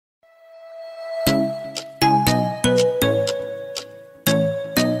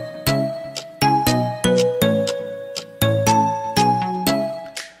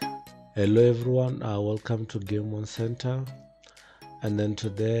Hello everyone, welcome to Game One Center, and then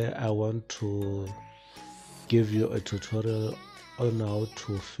today I want to give you a tutorial on how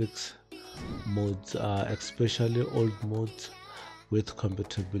to fix mods, especially old mods with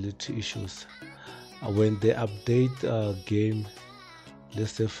compatibility issues. When they update game,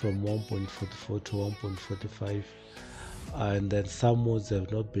 let's say from 1.44 to 1.45, and then some mods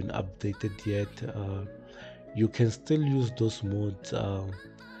have not been updated yet, you can still use those mods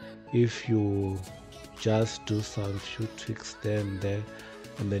if you just do some few tweaks there and there,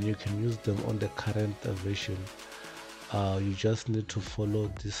 and then you can use them on the current version. You just need to follow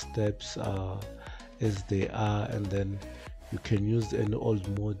these steps as they are, and then you can use any old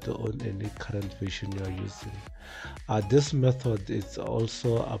mode on any current version you are using. This method is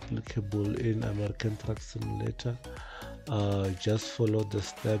also applicable in American Truck Simulator. Just follow the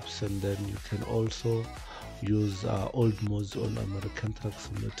steps, and then you can also use old modes on American Truck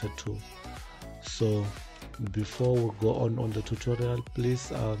Simulator too. So before we go on the tutorial,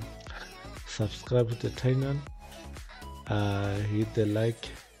 please subscribe to the channel, hit the like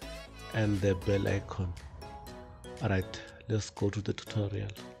and the bell icon. Alright, let's go to the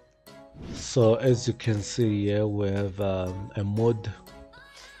tutorial. So as you can see here, we have a mod,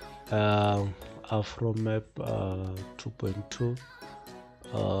 Afro Map 2.2.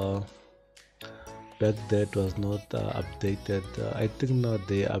 Back then it was not updated. I think now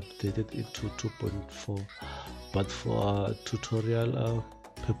they updated it to 2.4, but for tutorial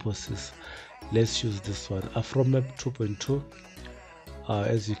purposes, let's use this one, Afro Map 2.2.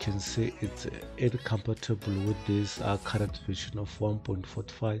 As you can see, it's incompatible with this current version of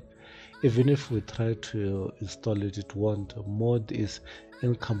 1.45. Even if we try to install it, it won't. Mod is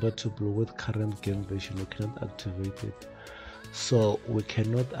incompatible with current game version. You cannot activate it. So we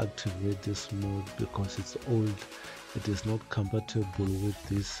cannot activate this mode because it's old. It is not compatible with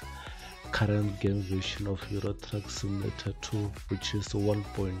this current game version of Euro Truck Simulator 2, which is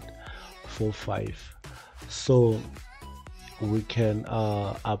 1.45. So we can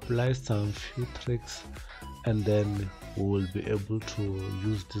apply some few tricks, and then we will be able to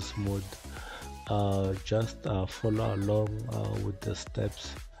use this mode. Just follow along with the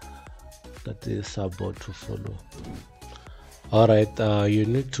steps that is about to follow. Alright, you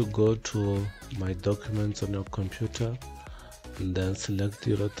need to go to my documents on your computer, and then select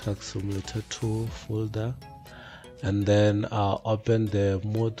Euro Truck Simulator 2 folder, and then open the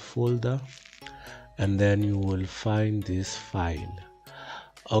mod folder, and then you will find this file.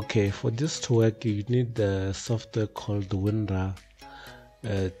 Okay, for this to work, you need the software called WinRAR.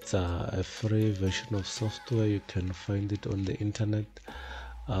 It's a free version of software. You can find it on the internet.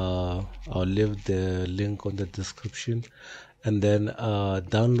 I'll leave the link on the description, and then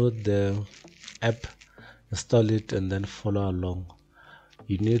download the app, install it, and then follow along.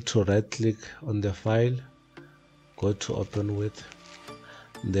 You need to right click on the file, go to open with,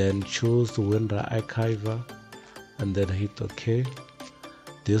 then choose WinRAR Archiver, and then hit OK.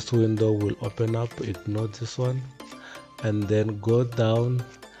 This window will open up, ignore this one, and then go down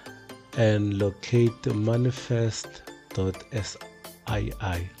and locate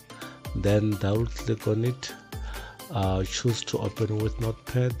manifest.sii. Then double click on it, choose to open with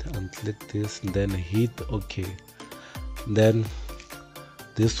Notepad, and click this, and then hit OK. Then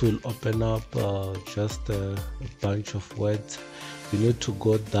this will open up just a bunch of words. You need to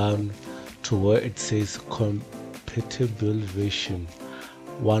go down to where it says compatible version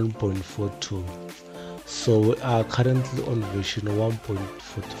 1.42. So we are currently on version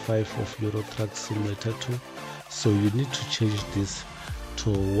 1.45 of Euro Truck Simulator 2, so you need to change this to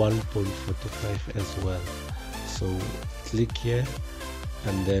 1.45 as well. So click here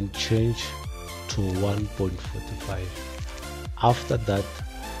and then change to 1.45. After that,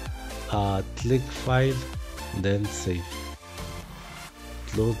 click File, then Save.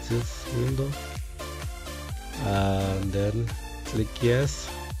 Close this window, and then click Yes,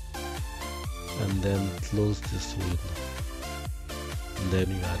 and then close this window, and then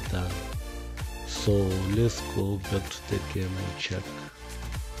you are done. So let's go back to the game and check.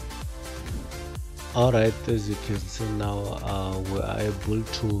 Alright, as you can see now, we are able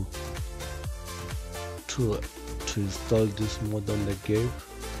to install this mod on the game.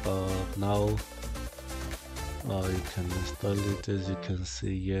 Now you can install it. As you can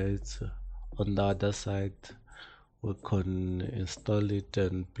see here, it's on the other side. We can install it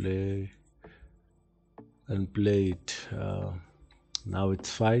and play it. Now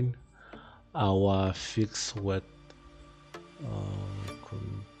it's fine. Our fix worked.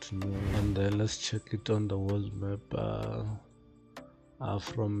 Continue, and then let's check it on the world map,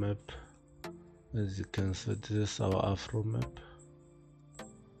 Afro map. As you can see, this is our Afro map.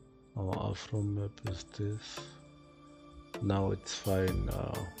 Our afro map is this. Now it's fine.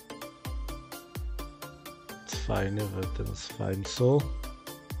 It's fine, everything's fine. So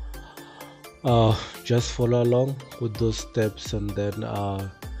just follow along with those steps, and then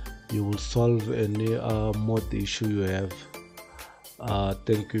you will solve any mod issue you have.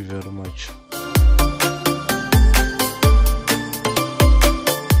 Thank you very much.